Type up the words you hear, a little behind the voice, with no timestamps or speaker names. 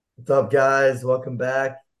up, guys? Welcome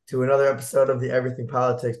back to another episode of the Everything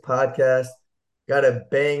Politics podcast. Got a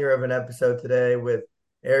banger of an episode today with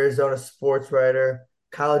Arizona sports writer,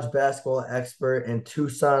 college basketball expert, and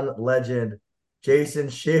Tucson legend, Jason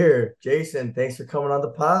Scheer. Jason, thanks for coming on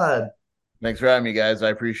the pod. Thanks for having me, guys. I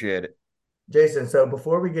appreciate it. Jason, so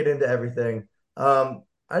before we get into everything, I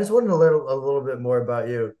just wanted to learn a little bit more about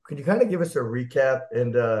you. Could you kind of give us a recap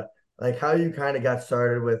and like how you kind of got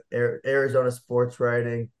started with Arizona sports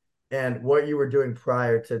writing and what you were doing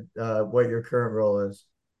prior to what your current role is?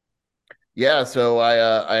 Yeah, so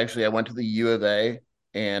I went to the U of A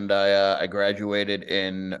and I graduated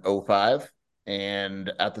in '05.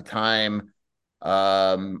 And at the time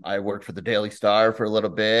I worked for the Daily Star for a little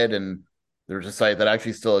bit, and there's a site that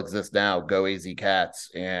actually still exists now, Go AZ Cats,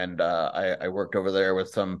 and I worked over there with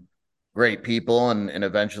some great people, and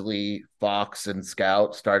eventually Fox and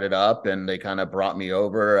Scout started up, and they kind of brought me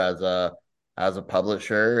over as a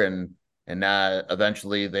publisher, and now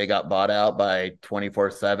eventually they got bought out by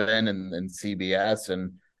 24/7 and CBS.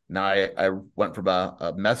 And now I went from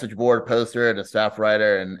a message board poster to staff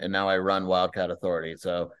writer, and now I run Wildcat Authority.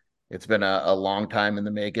 So it's been a long time in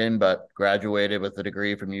the making, but graduated with a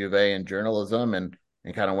degree from U of A in journalism, and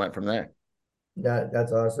kind of went from there.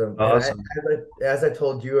 That's awesome. And Awesome. as I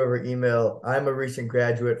told you over email, I'm a recent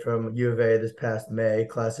graduate from U of A this past May,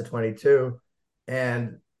 class of 22.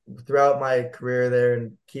 And throughout my career there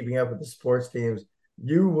and keeping up with the sports teams,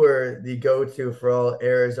 you were the go-to for all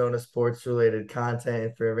Arizona sports related content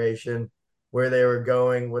information, where they were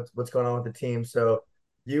going, what's going on with the team. So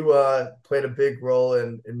you played a big role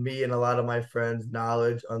in me and a lot of my friends'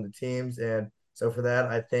 knowledge on the teams. And so for that,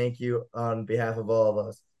 I thank you on behalf of all of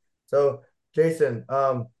us. So Jason,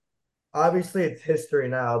 obviously it's history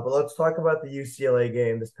now, but let's talk about the UCLA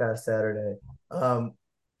game this past Saturday. Um,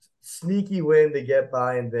 Sneaky win to get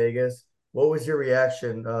by in Vegas. What was your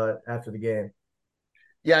reaction after the game?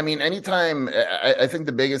 Yeah, I mean, anytime I think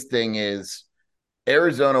the biggest thing is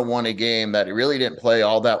Arizona won a game that it really didn't play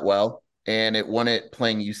all that well, and it won it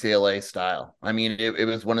playing UCLA style. I mean, it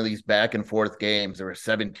was one of these back and forth games. There were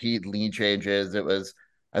 17 lead changes. It was,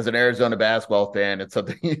 as an Arizona basketball fan, it's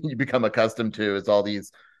something you become accustomed to. It's all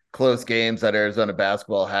these close games that Arizona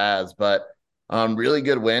basketball has, but really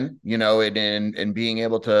good win. And being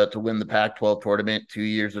able to win the Pac-12 tournament 2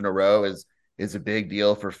 years in a row is a big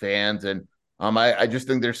deal for fans. And I just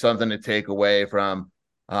think there's something to take away from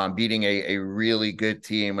beating a really good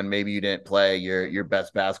team when maybe you didn't play your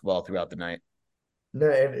best basketball throughout the night. No,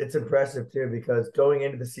 and it's impressive too because going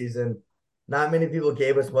into the season, not many people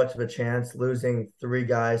gave us much of a chance, losing three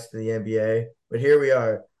guys to the NBA. But here we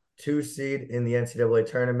are, two seed in the NCAA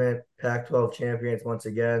tournament, Pac-12 champions once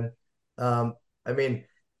again. I mean,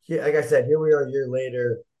 like I said, here we are a year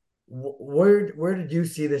later. Where did you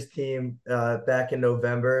see this team back in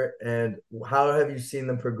November, and how have you seen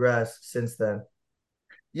them progress since then?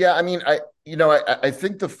 Yeah, I mean, I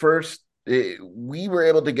think we were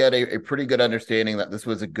able to get a pretty good understanding that this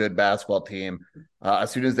was a good basketball team as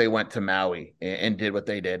soon as they went to Maui and did what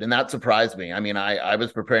they did, and that surprised me. I mean, I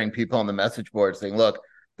was preparing people on the message board saying, "Look,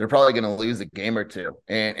 they're probably going to lose a game or two,"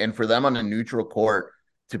 and for them on a neutral court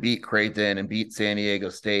to beat Creighton and beat San Diego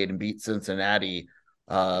State and beat Cincinnati,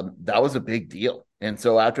 that was a big deal. And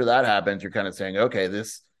so after that happens, you're kind of saying, "Okay,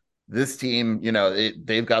 this team,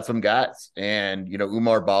 they've got some guys." And,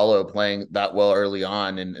 Umar Ballo playing that well early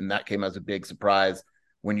on. And that came as a big surprise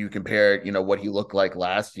when you compare, what he looked like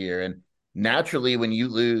last year. And naturally, when you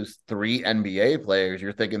lose three NBA players,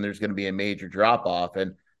 you're thinking there's going to be a major drop off.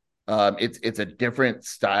 And it's a different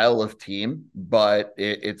style of team, but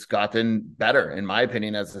it's gotten better, in my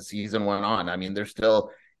opinion, as the season went on. I mean, there's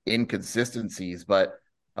still inconsistencies, but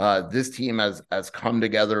this team has come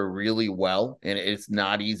together really well, and it's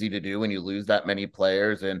not easy to do when you lose that many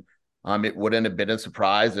players. And it wouldn't have been a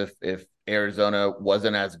surprise if Arizona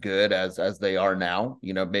wasn't as good as they are now.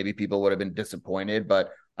 Maybe people would have been disappointed,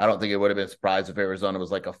 but I don't think it would have been a surprise if Arizona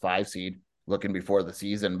was like a 5 seed looking before the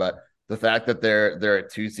season. But the fact that they're a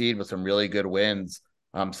 2 seed with some really good wins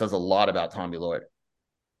says a lot about Tommy Lloyd.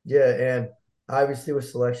 Yeah, and obviously with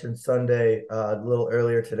Selection Sunday a little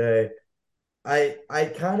earlier today. I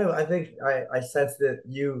think I sensed that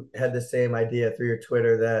you had the same idea through your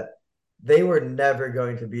Twitter that they were never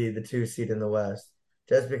going to be the two seed in the West,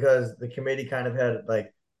 just because the committee kind of had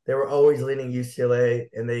like they were always leaning UCLA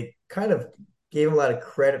and they kind of gave them a lot of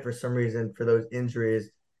credit for some reason for those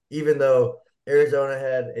injuries, even though Arizona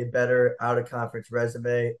had a better out of conference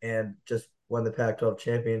resume and just won the Pac-12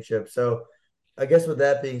 championship. So I guess with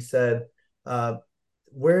that being said, uh,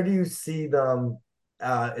 where do you see them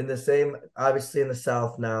in the same, obviously in the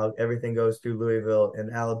South now, everything goes through Louisville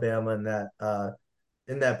and Alabama and that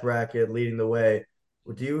in that bracket leading the way.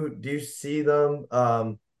 Do you see them?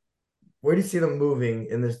 Where do you see them moving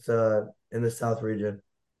in the South region?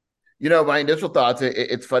 My initial thoughts,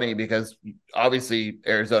 it's funny because obviously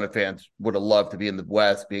Arizona fans would have loved to be in the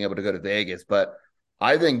West, being able to go to Vegas, but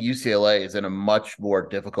I think UCLA is in a much more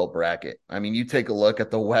difficult bracket. I mean, you take a look at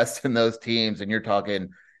the West and those teams, and you're talking,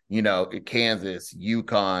 Kansas,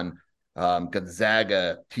 UConn,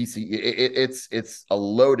 Gonzaga, TCU. It's a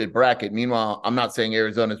loaded bracket. Meanwhile, I'm not saying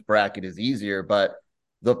Arizona's bracket is easier, but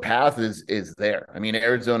the path is there. I mean,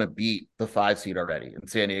 Arizona beat the 5 seed already in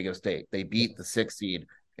San Diego State. They beat the 6 seed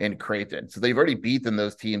in Creighton. So they've already beaten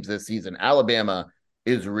those teams this season. Alabama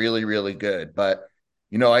is really, really good. But,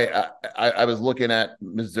 I was looking at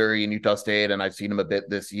Missouri and Utah State, and I've seen them a bit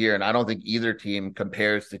this year, and I don't think either team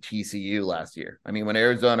compares to TCU last year. I mean, when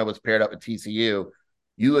Arizona was paired up with TCU,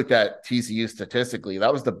 you looked at TCU statistically,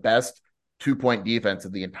 that was the best 2 point defense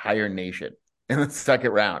of the entire nation in the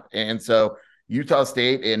second round. And so Utah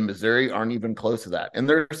State and Missouri aren't even close to that. And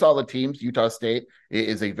they're solid teams. Utah State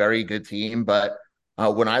is a very good team, but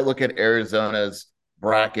when I look at Arizona's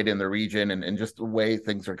bracket in the region and just the way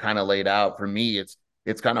things are kind of laid out, for me,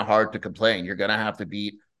 it's kind of hard to complain. You're going to have to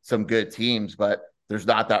beat some good teams, but there's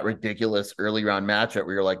not that ridiculous early round matchup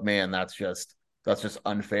where you're like, man, that's just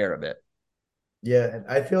unfair a bit. Yeah, and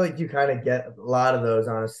I feel like you kind of get a lot of those,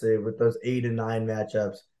 honestly, with those 8 and 9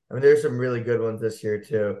 matchups. I mean, there's some really good ones this year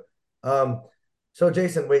too. Um, so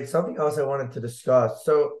Jason, wait, something else I wanted to discuss.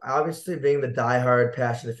 So obviously, being the diehard,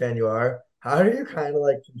 passionate fan you are, how do you kind of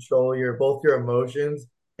like control your both your emotions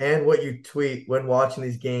and what you tweet when watching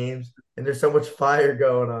these games? And there's so much fire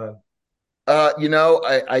going on.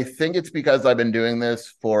 I think it's because I've been doing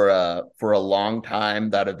this for a long time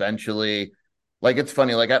that eventually, like, it's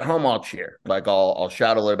funny, like at home I'll cheer. Like I'll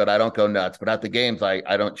shout a little bit. I don't go nuts, but at the games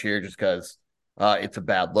I don't cheer just because it's a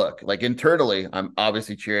bad look. Like internally, I'm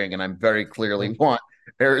obviously cheering and I'm very clearly want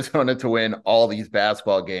Arizona to win all these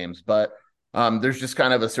basketball games. But there's just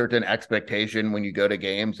kind of a certain expectation when you go to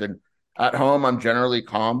games. And at home, I'm generally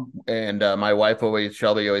calm. And my wife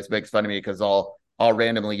Shelby always makes fun of me because I'll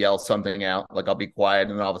randomly yell something out. Like I'll be quiet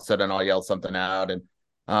and then all of a sudden I'll yell something out. And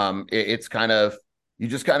it's kind of, you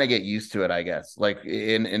just kind of get used to it, I guess. Like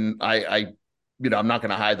I'm not going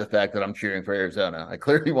to hide the fact that I'm cheering for Arizona. I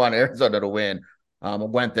clearly want Arizona to win. I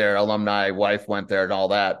went there, alumni wife went there and all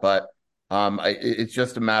that, but it's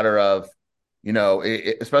just a matter of,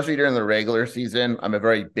 especially during the regular season, I'm a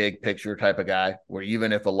very big picture type of guy where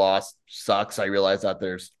even if a loss sucks, I realize that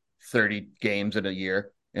there's 30 games in a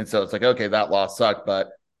year. And so it's like, okay, that loss sucked, but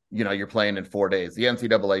you're playing in 4 days. The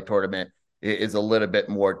NCAA tournament is a little bit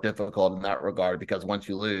more difficult in that regard because once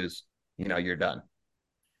you lose, you're done.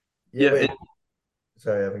 Yeah, Yeah, wait.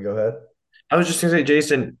 Sorry, Evan, go ahead. I was just gonna say,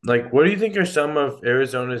 Jason, like, what do you think are some of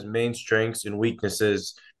Arizona's main strengths and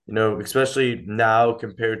weaknesses? Especially now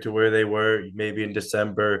compared to where they were maybe in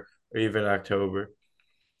December or even October.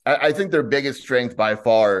 I think their biggest strength by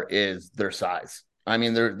far is their size. I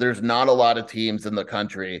mean, there's not a lot of teams in the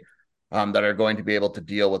country that are going to be able to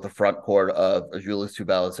deal with the front court of Julius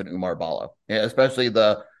Tubelis and Umar Ballo, especially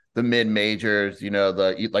the mid majors.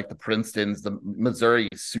 The Princetons, the Missouri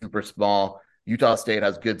is super small. Utah State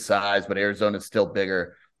has good size, but Arizona's still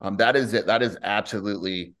bigger. That is it. That is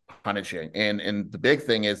absolutely punishing. And the big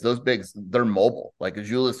thing is those bigs, they're mobile. Like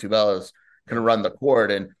Julius Tubelis can run the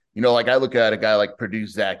court and like I look at a guy like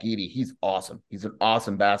Purdue's Zach Edey. He's awesome. He's an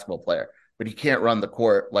awesome basketball player, but he can't run the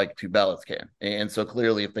court like Tubelis can. And so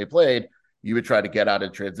clearly, if they played, you would try to get out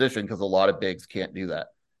of transition because a lot of bigs can't do that.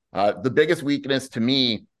 The biggest weakness to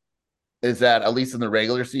me is that at least in the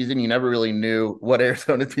regular season, you never really knew what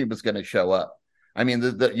Arizona team was going to show up. I mean,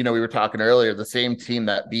 we were talking earlier, the same team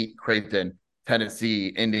that beat Creighton, Tennessee,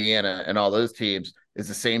 Indiana, and all those teams is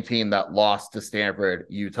the same team that lost to Stanford,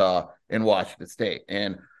 Utah, and Washington State.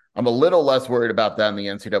 And I'm a little less worried about that in the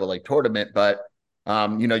NCAA tournament, but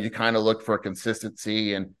you kind of look for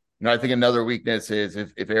consistency. And I think another weakness is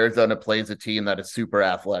if Arizona plays a team that is super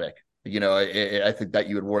athletic, I think that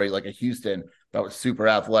you would worry like a Houston that was super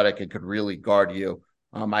athletic and could really guard you.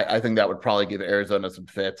 I think that would probably give Arizona some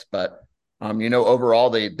fits, but overall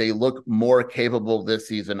they look more capable this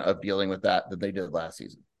season of dealing with that than they did last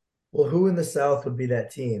season. Well, who in the South would be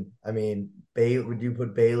that team? I mean, would you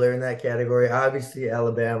put Baylor in that category? Obviously,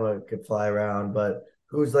 Alabama could fly around, but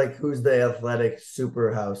who's the athletic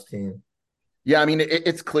super house team? Yeah, I mean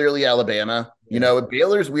it's clearly Alabama. Yeah.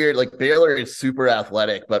 Baylor's weird. Like Baylor is super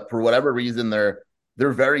athletic, but for whatever reason they're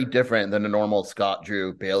very different than a normal Scott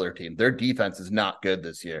Drew Baylor team. Their defense is not good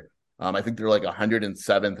this year. I think they're like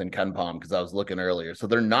 107th in KenPom because I was looking earlier. So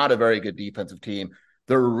they're not a very good defensive team.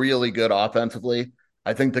 They're really good offensively.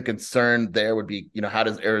 I think the concern there would be, how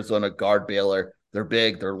does Arizona guard Baylor? They're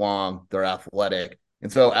big, they're long, they're athletic.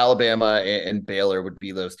 And so Alabama and Baylor would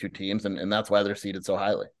be those two teams, and that's why they're seated so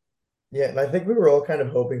highly. Yeah, and I think we were all kind of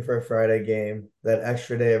hoping for a Friday game, that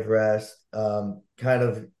extra day of rest, kind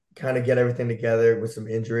of get everything together with some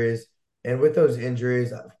injuries. And with those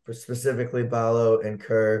injuries, specifically Ballo and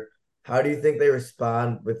Kerr, how do you think they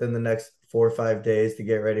respond within the next 4 or 5 days to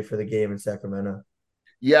get ready for the game in Sacramento?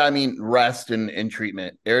 Yeah, I mean, rest and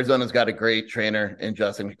treatment. Arizona's got a great trainer in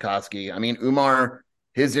Justin Kokoski. I mean, Umar,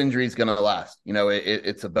 his injury is going to last.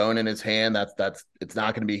 It's a bone in his hand. It's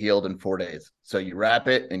not going to be healed in 4 days. So you wrap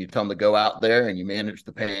it and you tell him to go out there and you manage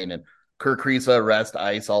the pain. And Kirk Kriisa, rest,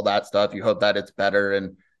 ice, all that stuff. You hope that it's better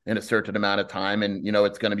in a certain amount of time. And,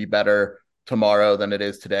 it's going to be better tomorrow than it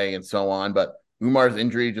is today and so on. But Umar's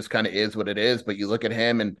injury just kind of is what it is. But you look at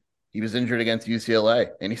him and he was injured against UCLA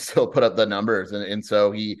and he still put up the numbers. And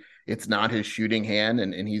so it's not his shooting hand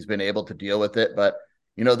and he's been able to deal with it. But,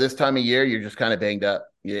 this time of year, you're just kind of banged up.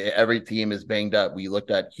 Every team is banged up. We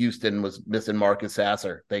looked at Houston was missing Marcus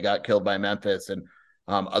Sasser. They got killed by Memphis, and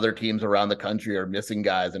other teams around the country are missing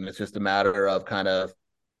guys. And it's just a matter of kind of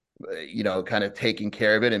taking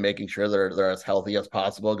care of it and making sure they're as healthy as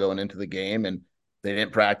possible going into the game. And they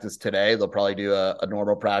didn't practice today. They'll probably do a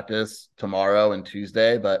normal practice tomorrow and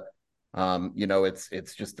Tuesday, but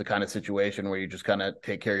it's just the kind of situation where you just kind of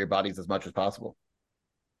take care of your bodies as much as possible.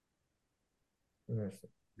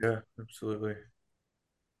 Yeah, absolutely.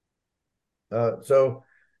 So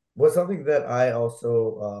what's something that I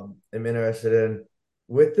also am interested in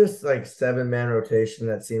with this like 7-man rotation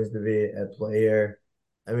that seems to be at play here.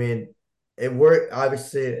 I mean, it worked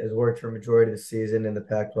obviously it has worked for a majority of the season in the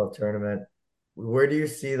Pac-12 tournament. Where do you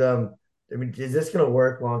see them? I mean, is this going to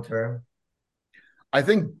work long term? I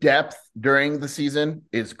think depth during the season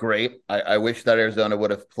is great. I wish that Arizona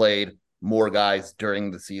would have played more guys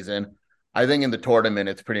during the season. I think in the tournament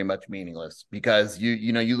it's pretty much meaningless because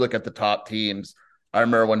you look at the top teams. I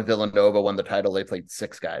remember when Villanova won the title, they played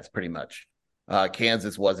 6 guys pretty much.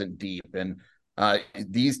 Kansas wasn't deep, and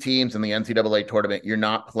these teams in the NCAA tournament, you're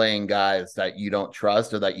not playing guys that you don't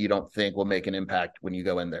trust or that you don't think will make an impact when you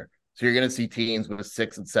go in there. So you're going to see teams with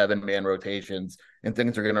 6 and 7-man rotations, and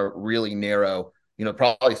things are going to really narrow.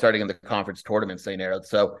 Probably starting in the conference tournaments, they narrowed.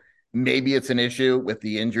 So maybe it's an issue with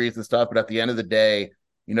the injuries and stuff, but at the end of the day,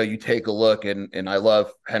 you take a look and I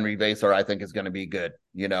love Henry Vasar. I think is going to be good,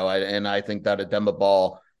 and I think that Ademba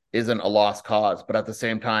Ball isn't a lost cause, but at the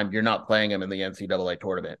same time, you're not playing him in the NCAA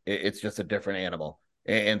tournament. It's just a different animal.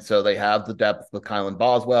 And so they have the depth with Kylan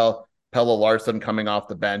Boswell. Pella Larson coming off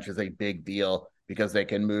the bench is a big deal because they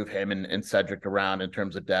can move him and Cedric around in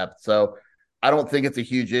terms of depth. So I don't think it's a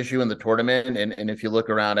huge issue in the tournament. And if you look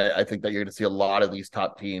around, I think that you're going to see a lot of these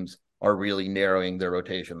top teams are really narrowing their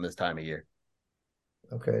rotation this time of year.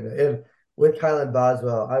 Okay, and with Kylan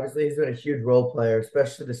Boswell, obviously he's been a huge role player,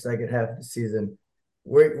 especially the second half of the season.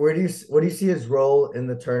 What do you see his role in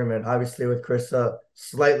the tournament? Obviously, with Krista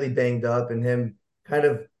slightly banged up and him kind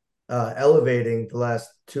of elevating the last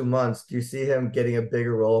 2 months, do you see him getting a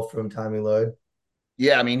bigger role from Tommy Lloyd?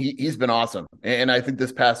 Yeah, I mean he's been awesome, and I think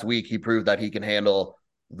this past week he proved that he can handle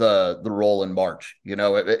the role in March.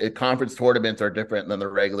 Conference tournaments are different than the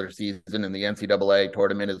regular season, and the NCAA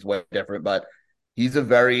tournament is way different. But he's a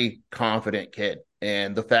very confident kid,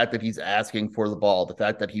 and the fact that he's asking for the ball, the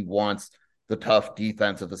fact that he wants the tough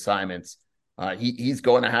defensive assignments, he's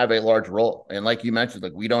going to have a large role. And like you mentioned,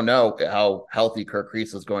 like we don't know how healthy Kirk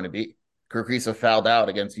Kriisa is going to be. Kirk Kriisa fouled out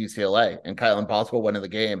against UCLA, and Kylan Boswell went in the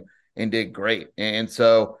game and did great. And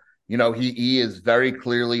so, he is very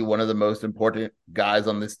clearly one of the most important guys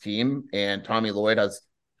on this team. And Tommy Lloyd has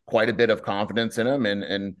quite a bit of confidence in him.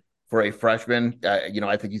 And for a freshman,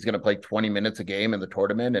 I think he's going to play 20 minutes a game in the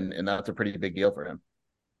tournament. And that's a pretty big deal for him.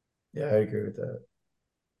 Yeah, I agree with that.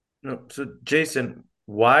 No, so Jason,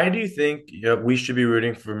 why do you think we should be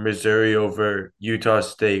rooting for Missouri over Utah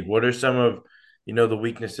State? What are some of the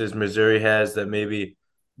weaknesses Missouri has that maybe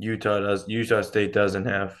Utah State doesn't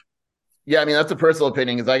have? Yeah, I mean, that's a personal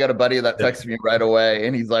opinion because I got a buddy that texted me right away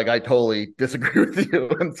and he's like, I totally disagree with you.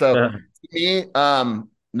 And so Yeah. to me,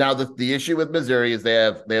 now the issue with Missouri is they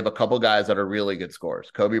have a couple guys that are really good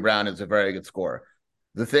scorers. Kobe Brown is a very good scorer.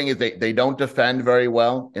 The thing is they don't defend very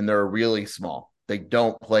well and they're really small. They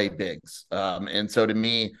don't play bigs. And so to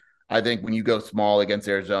me, I think when you go small against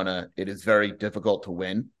Arizona, it is very difficult to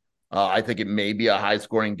win. I think it may be a high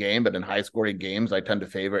scoring game, but in high scoring games, I tend to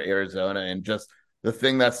favor Arizona. And just the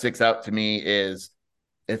thing that sticks out to me is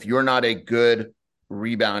if you're not a good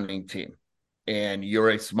rebounding team and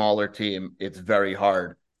you're a smaller team, it's very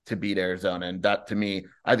hard to beat Arizona. And that to me,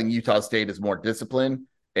 I think Utah State is more disciplined.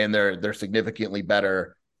 and they're significantly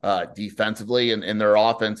better defensively, and their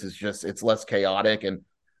offense is just it's less chaotic. And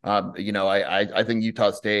I think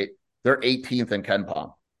Utah State, they're 18th in Ken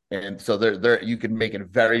Palm, and so they're you can make a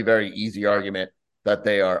very very easy argument that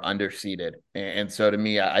they are underseeded. And so to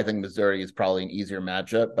me, I think Missouri is probably an easier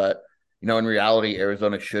matchup, but in reality,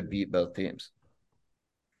 Arizona should beat both teams.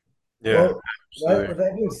 Yeah, Well, absolutely. with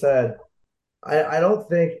that being said, I don't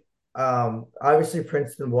think obviously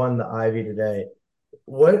Princeton won the Ivy today.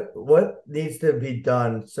 What needs to be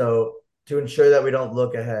done so to ensure that we don't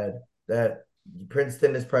look ahead, that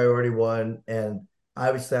Princeton is priority one, and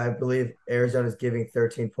obviously I believe Arizona is giving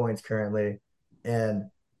 13 points currently, and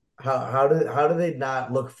how do they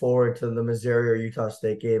not look forward to the Missouri or Utah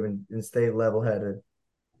State game and stay level headed?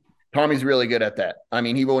 Tommy's really good at that. I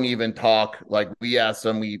mean, he won't even talk. Like we asked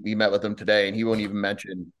him, we met with him today, and he won't even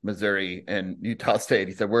mention Missouri and Utah State.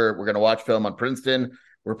 He said, We're gonna watch film on Princeton.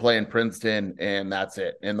 We're playing Princeton, and that's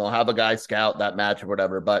it. And they'll have a guy scout that match or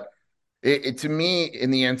whatever. But to me,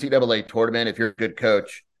 in the NCAA tournament, if you're a good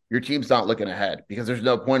coach, your team's not looking ahead because there's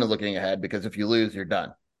no point of looking ahead because if you lose, you're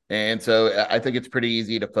done. And so I think it's pretty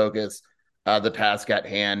easy to focus the task at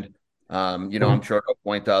hand. I'm sure he'll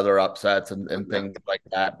point to other upsets and things like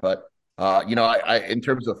that. But I in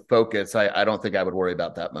terms of focus, I don't think I would worry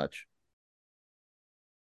about that much.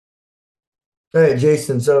 Hey,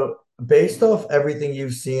 Jason, so based off everything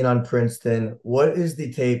you've seen on Princeton, what is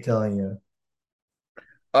the tape telling you?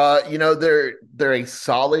 They're a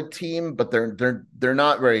solid team, but they're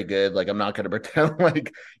not very good. Like I'm not going to pretend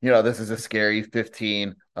like this is a scary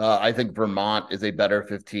 15. I think Vermont is a better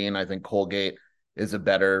 15. I think Colgate is a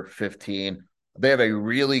better 15. They have a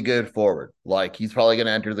really good forward. Like he's probably going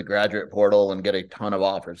to enter the graduate portal and get a ton of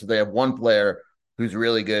offers. So they have one player who's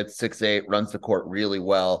really good, 6'8", runs the court really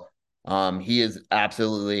well. He is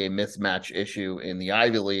absolutely a mismatch issue in the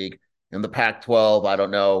Ivy League. In the Pac-12, I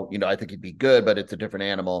don't know. I think he'd be good, but it's a different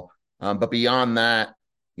animal. But beyond that,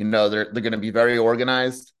 they're going to be very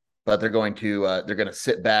organized, but they're going to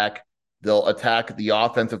sit back. They'll attack the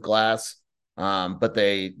offensive glass, but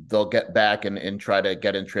they'll get back and try to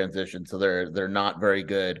get in transition. So they're not very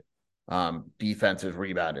good defensive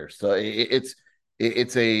rebounders. So it's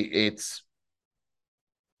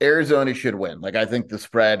Arizona should win. Like I think the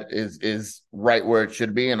spread is right where it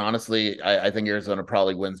should be, and honestly, I think Arizona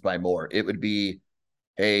probably wins by more. It would be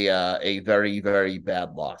a very very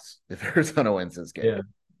bad loss if Arizona wins this game. Yeah.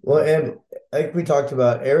 Well, and like we talked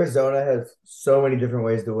about, Arizona has so many different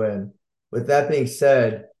ways to win. With that being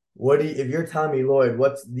said, if you're Tommy Lloyd,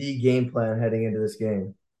 what's the game plan heading into this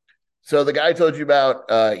game? So the guy I told you about,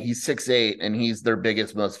 he's 6'8", and he's their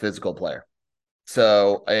biggest, most physical player.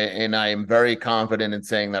 So, and I am very confident in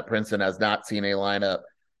saying that Princeton has not seen a lineup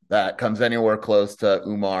that comes anywhere close to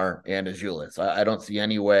Umar and Azulis. I don't see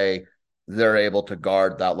any way they're able to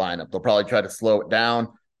guard that lineup. They'll probably try to slow it down.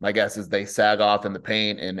 My guess is they sag off in the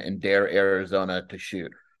paint and dare Arizona to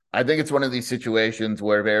shoot. I think it's one of these situations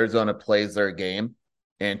where if Arizona plays their game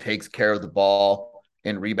and takes care of the ball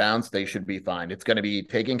and rebounds, they should be fine. It's going to be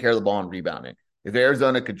taking care of the ball and rebounding. If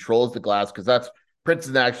Arizona controls the glass, because that's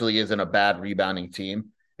Princeton actually isn't a bad rebounding team.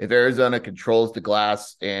 If Arizona controls the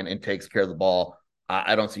glass and takes care of the ball,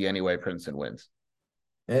 I don't see any way Princeton wins.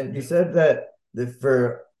 And you said that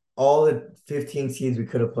for all the 15 seeds we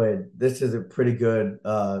could have played, this is a pretty good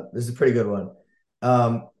one.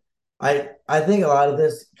 Um, I think a lot of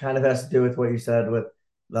this kind of has to do with what you said with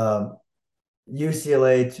um,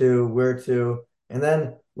 UCLA two, we're two, and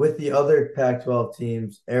then with the other Pac-12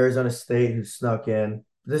 teams, Arizona State who snuck in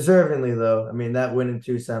deservingly though. I mean that win in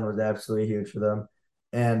Tucson was absolutely huge for them,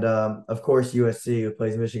 and of course USC who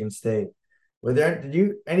plays Michigan State. Did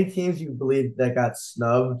you any teams you believe that got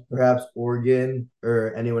snubbed? Perhaps Oregon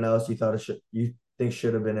or anyone else you think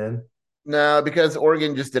should have been in? No, because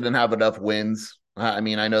Oregon just didn't have enough wins. I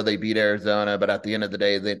mean, I know they beat Arizona, but at the end of the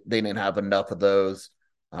day, they didn't have enough of those.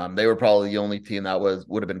 They were probably the only team that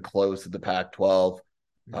would have been close to the Pac-12.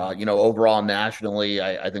 Overall nationally,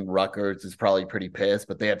 I think Rutgers is probably pretty pissed,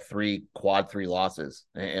 but they had three quad three losses,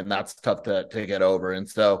 and that's tough to get over. And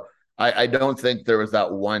so I don't think there was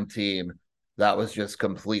that one team that was just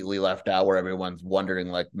completely left out where everyone's wondering,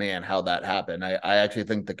 like, man, how that happened. I actually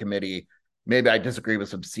think the committee, maybe I disagree with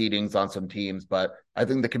some seedings on some teams, but I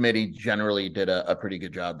think the committee generally did a pretty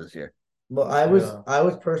good job this year. Well, I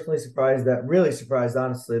was personally really surprised,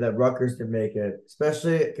 honestly, that Rutgers did make it,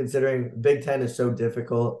 especially considering Big Ten is so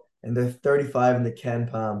difficult and they're 35 in the Ken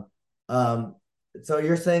Palm. So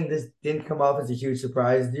you're saying this didn't come off as a huge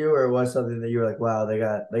surprise to you, or it was something that you were like, wow, they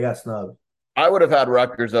got snubbed? I would have had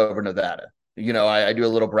Rutgers over Nevada. I do a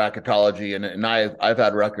little bracketology, and I've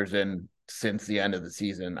had Rutgers in since the end of the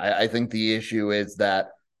season. I think the issue is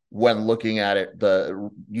that when looking at it,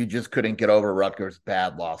 you just couldn't get over Rutgers'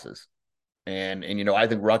 bad losses. And I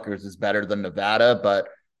think Rutgers is better than Nevada, but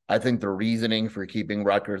I think the reasoning for keeping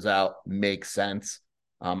Rutgers out makes sense.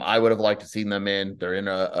 I would have liked to seen them in. They're in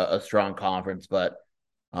a strong conference, but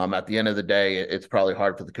at the end of the day, it's probably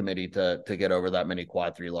hard for the committee to get over that many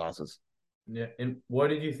quad three losses. Yeah. And what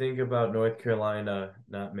did you think about North Carolina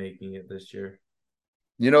not making it this year?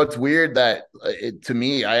 It's weird that to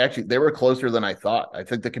me, they were closer than I thought. I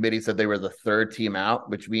think the committee said they were the third team out,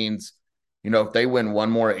 which means, if they win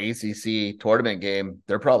one more ACC tournament game,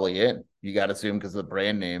 they're probably in. You got to assume because of the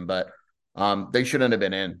brand name, but they shouldn't have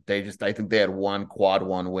been in. I think they had one quad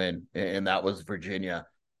one win, and that was Virginia.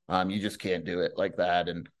 You just can't do it like that.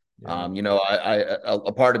 And Yeah.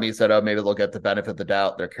 a part of me said, oh, maybe they'll get the benefit of the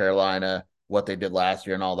doubt. They're Carolina, what they did last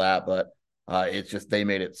year, and all that, but it's just they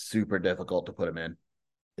made it super difficult to put them in.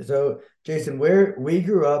 So, Jason, we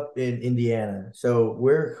grew up in Indiana, so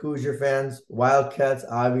we're Hoosier fans. Wildcats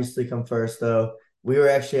obviously come first, though. We were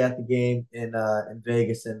actually at the game in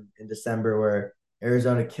Vegas in December where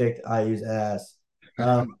Arizona kicked IU's ass.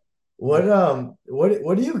 Um, what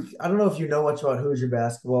do you? I don't know if you know much about Hoosier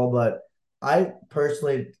basketball, but I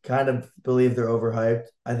personally kind of believe they're overhyped.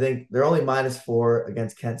 I think they're only -4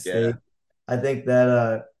 against Kent Yeah. State. I think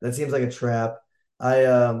that seems like a trap.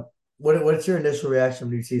 I what's your initial reaction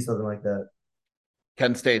when you see something like that?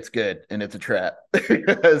 Kent State's good, and it's a trap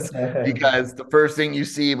because the first thing you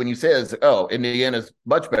see when you say is, "Oh, Indiana's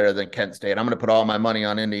much better than Kent State. I'm going to put all my money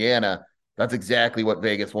on Indiana." That's exactly what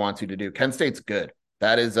Vegas wants you to do. Kent State's good.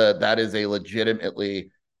 That is a legitimately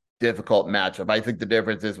difficult matchup. I think the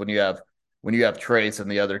difference is when you have Trace and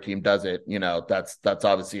the other team does it. That's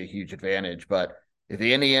obviously a huge advantage. But if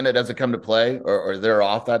the Indiana doesn't come to play or they're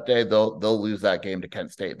off that day, they'll lose that game to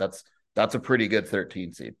Kent State. That's a pretty good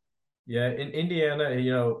 13 seed. Yeah, in Indiana,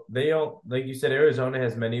 they don't, like you said, Arizona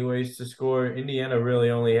has many ways to score. Indiana really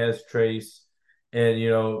only has Trace and,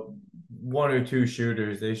 one or two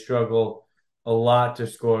shooters. They struggle a lot to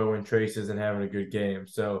score when Trace isn't having a good game.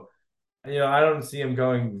 So, I don't see them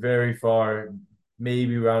going very far,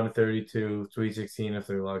 maybe round of 32, Sweet 16 if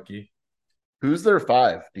they're lucky. Who's their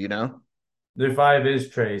five? Do you know? Their five is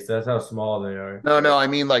Trace. That's how small they are. No, no, I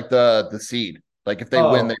mean like the seed. Like if they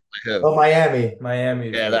win, they Oh, play who? Oh, Miami. Miami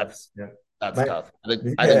is Yeah, good. that's Yeah. that's My, tough. I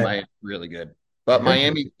think yeah. Miami's really good, but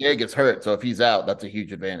Miami big is hurt, so if he's out, that's a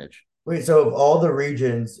huge advantage. Wait, so of all the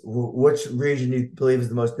regions, which region do you believe is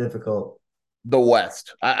the most difficult? The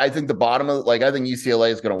West, I think the bottom of I think UCLA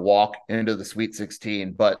is going to walk into the Sweet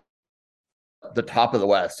 16, but the top of the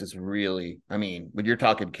West is really, I mean, when you're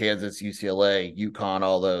talking Kansas, UCLA, UConn,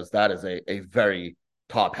 all those, that is a very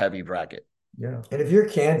top heavy bracket. Yeah. And if you're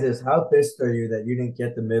Kansas, how pissed are you that you didn't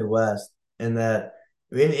get the Midwest and that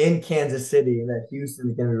in Kansas City and that Houston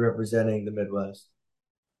is going to be representing the Midwest?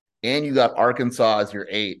 And you got Arkansas as your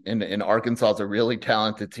eight, and Arkansas is a really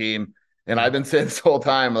talented team. And I've been saying this whole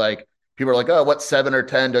time, like people are like, "Oh, what 7 or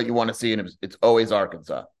 10 don't you want to see?" And it's always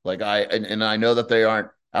Arkansas. And I know that they aren't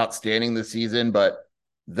outstanding this season, but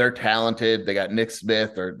they're talented. They got Nick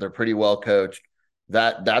Smith. They're pretty well coached.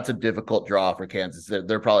 That's a difficult draw for Kansas.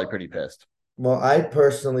 They're probably pretty pissed. Well, I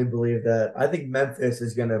personally believe that I think Memphis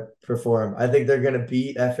is going to perform. I think they're going to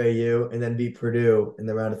beat FAU and then beat Purdue in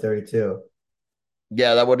the round of 32.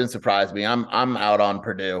 Yeah, that wouldn't surprise me. I'm out on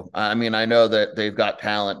Purdue. I mean, I know that they've got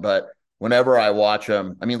talent, but whenever I watch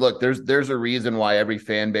them, I mean, look, there's a reason why every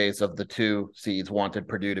fan base of the two seeds wanted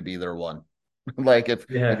Purdue to be their one. Like if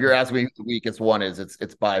Yeah. you're asking me who the weakest one is,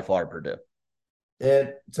 it's by far Purdue.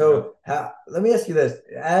 And so, let me ask you this: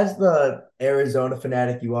 as the Arizona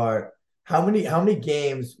fanatic you are, how many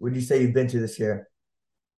games would you say you've been to this year?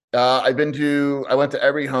 I went to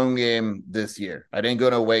every home game this year. I didn't go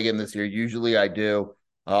to a away game this year. Usually I do.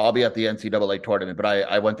 I'll be at the NCAA tournament, but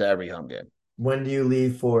I went to every home game. When do you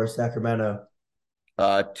leave for Sacramento?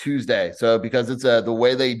 Tuesday. So because it's the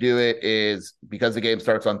way they do it is because the game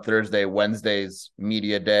starts on Thursday, Wednesday's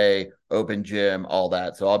media day, open gym, all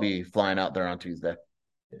that. So I'll be flying out there on Tuesday.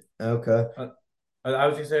 Okay. I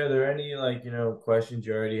was gonna say, are there any questions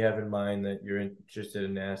you already have in mind that you're interested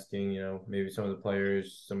in asking? Maybe some of the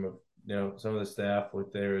players, some of the staff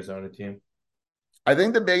with the Arizona team. I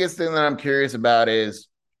think the biggest thing that I'm curious about is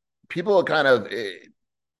people kind of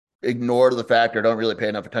ignore the fact or don't really pay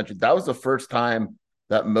enough attention. That was the first time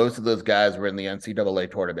that most of those guys were in the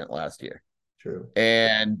NCAA tournament last year. True.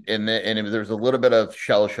 And there's a little bit of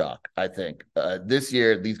shell shock, I think. This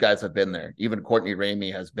year, these guys have been there. Even Courtney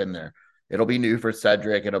Ramey has been there. It'll be new for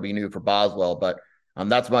Cedric. It'll be new for Boswell, but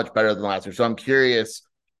that's much better than last year. So I'm curious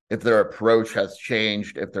if their approach has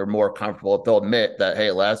changed, if they're more comfortable, if they'll admit that,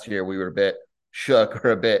 hey, last year we were a bit shook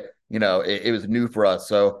or a bit it was new for us.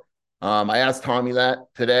 So I asked Tommy that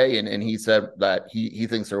today, and he said that he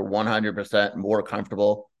thinks they're 100% more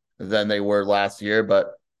comfortable than they were last year,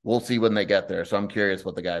 but we'll see when they get there. So I'm curious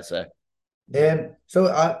what the guys say. And so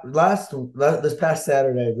this past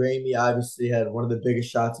Saturday, Ramey obviously had one of the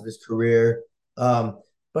biggest shots of his career.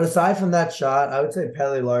 But aside from that shot, I would say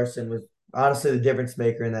Pelle Larson was honestly the difference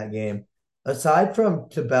maker in that game. Aside from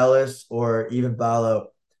Tabelis or even Balo,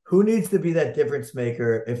 who needs to be that difference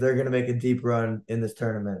maker if they're going to make a deep run in this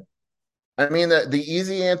tournament? I mean, the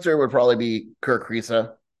easy answer would probably be Kerr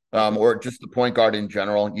Kriisa, Okay. or just the point guard in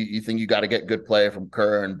general. You think you got to get good play from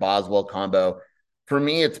Kerr and Boswell combo. For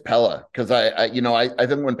me, it's Pella because I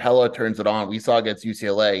think when Pella turns it on, we saw against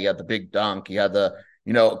UCLA, he had the big dunk, he had the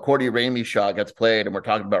Cordy Ramey shot gets played, and we're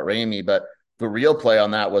talking about Ramey, but the real play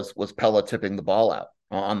on that was Pella tipping the ball out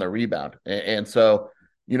on the rebound, and so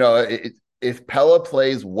if Pella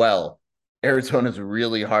plays well, Arizona's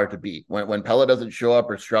really hard to beat. When Pella doesn't show up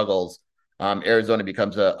or struggles, Arizona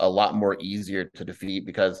becomes a lot more easier to defeat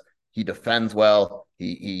because he defends well,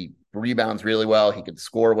 he rebounds really well, he can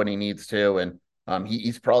score when he needs to, and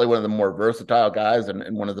he's probably one of the more versatile guys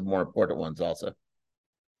and one of the more important ones also.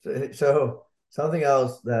 So something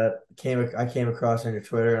else that I came across on your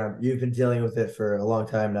Twitter, and you've been dealing with it for a long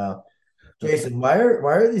time now. Jason, why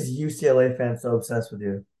are these UCLA fans so obsessed with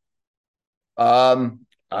you? I'm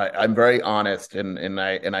very honest, and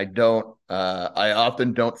I don't I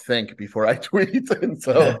often don't think before I tweet, and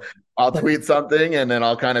so I'll tweet something, and then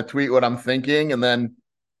I'll kind of tweet what I'm thinking, and then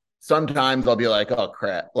sometimes I'll be like, oh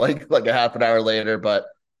crap, like a half an hour later. But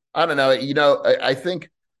I don't know. I think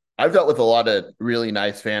I've dealt with a lot of really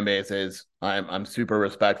nice fan bases. I'm super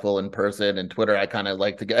respectful in person, and Twitter I kind of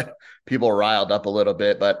like to get people riled up a little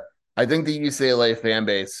bit, but I think the UCLA fan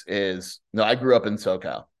base is. No, I grew up in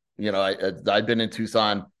SoCal. I've been in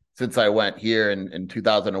Tucson since I went here in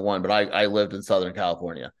 2001, but I lived in Southern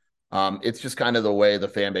California. It's just kind of the way the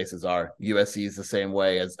fan bases are. USC is the same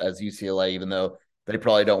way as UCLA, even though they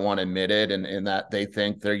probably don't want to admit it, and in that they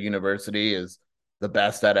think their university is the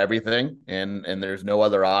best at everything, and there's no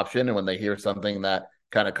other option. And when they hear something that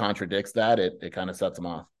kind of contradicts that, it kind of sets them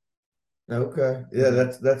off. Okay. Yeah,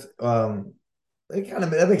 that's it kind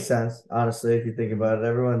of that makes sense, honestly, if you think about it.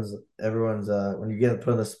 Everyone's when you get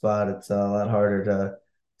put on the spot, it's a lot harder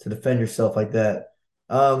to defend yourself like that.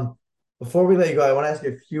 Um, Before we let you go, I want to ask you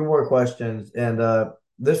a few more questions, and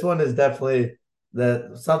this one is definitely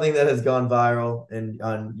that something that has gone viral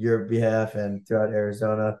on your behalf and throughout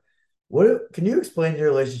Arizona. What can you explain your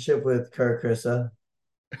relationship with Kurt Krissa?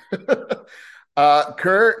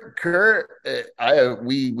 Kurt,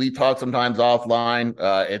 we talk sometimes offline.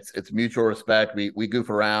 It's mutual respect. We goof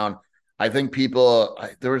around. I think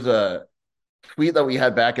there was a tweet that we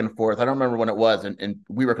had back and forth. I don't remember when it was, and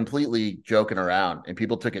we were completely joking around, and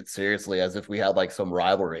people took it seriously as if we had like some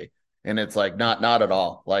rivalry. And it's like not at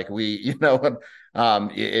all. Like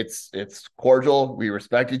it's cordial. We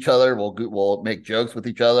respect each other. We'll make jokes with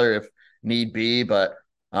each other if need be. But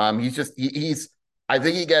he's I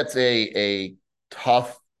think he gets a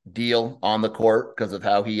tough deal on the court because of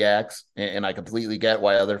how he acts, and I completely get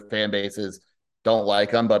why other fan bases don't like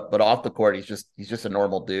him. But off the court, he's just a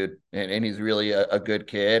normal dude, and he's really a good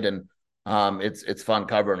kid, and it's fun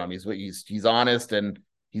covering him. He's honest, and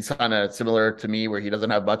he's kind of similar to me where he doesn't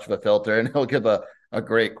have much of a filter, and he'll give a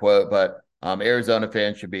great quote. But Arizona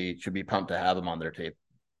fans should be pumped to have him on their tape.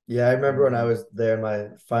 Yeah, I remember when I was there in my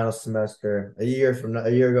final semester, a year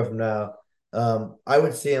ago from now. I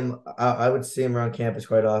would see him around campus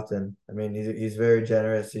quite often. I mean, he's very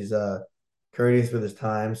generous. He's courteous with his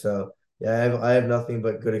time. So yeah, I have nothing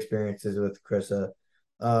but good experiences with Krissa.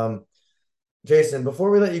 Um, Jason,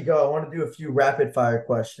 before we let you go, I want to do a few rapid fire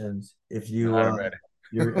questions. If you I'm ready.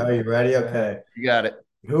 are you ready? Okay. You got it.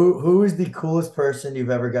 Who is the coolest person you've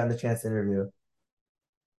ever gotten the chance to interview?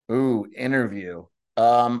 Ooh, interview.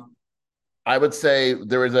 I would say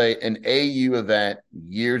there was an AU event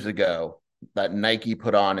years ago that Nike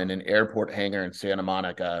put on in an airport hangar in Santa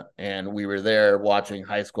Monica, and we were there watching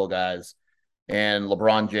high school guys, and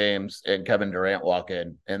LeBron James and Kevin Durant walk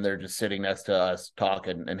in, and they're just sitting next to us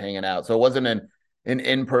talking and hanging out. So it wasn't an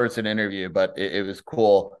in-person interview, but it was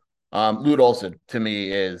cool. Lute Olson to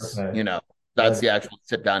me is, Okay. that's That, the actual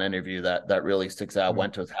sit-down interview that really sticks out. oh,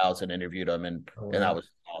 Went to his house and interviewed him, and that wow. was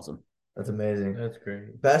awesome. That's amazing. That's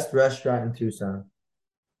great. Best restaurant in Tucson.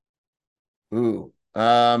 Ooh,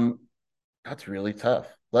 that's really tough.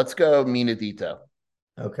 Let's go Minadito.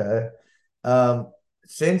 Okay. Um,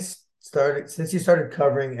 since you started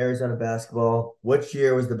covering Arizona basketball, which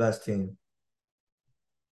year was the best team?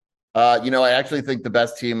 I actually think the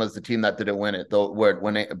best team was the team that didn't win it, though,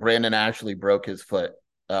 when Brandon Ashley broke his foot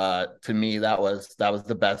To me, that was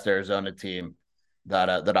the best Arizona team that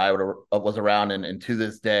I would was around, and to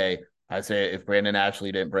this day, I say if Brandon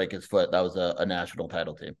Ashley didn't break his foot, that was a national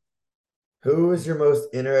title team. Who is your most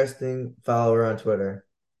interesting follower on Twitter?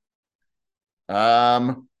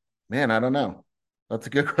 Um, Man, I don't know. That's a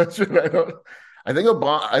good question. I don't. I think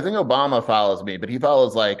Obama follows me, but he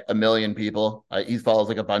follows like a million people. He follows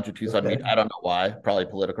like a bunch of Tucson media. Okay. I don't know why. Probably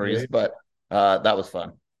political Yeah. reasons, but that was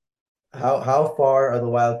fun. How far are the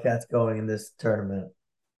Wildcats going in this tournament?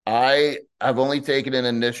 I have only taken an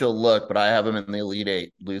initial look, but I have them in the Elite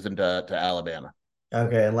Eight, losing to Alabama.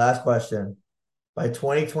 Okay, and last question. By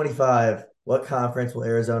 2025, what conference will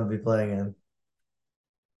Arizona be playing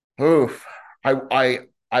in? Oof.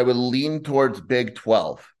 I would lean towards Big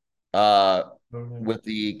 12, uh, Mhm. with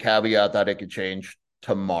the caveat that it could change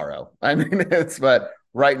tomorrow. I mean, but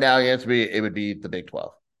right now, it would be the Big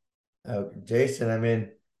 12. Jason, I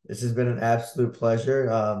mean, this has been an absolute pleasure.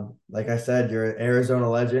 Like I said, you're an Arizona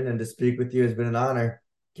legend, and to speak with you has been an honor.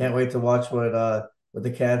 Can't wait to watch what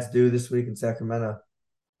the Cats do this week in Sacramento.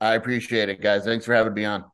 I appreciate it, guys. Thanks for having me on.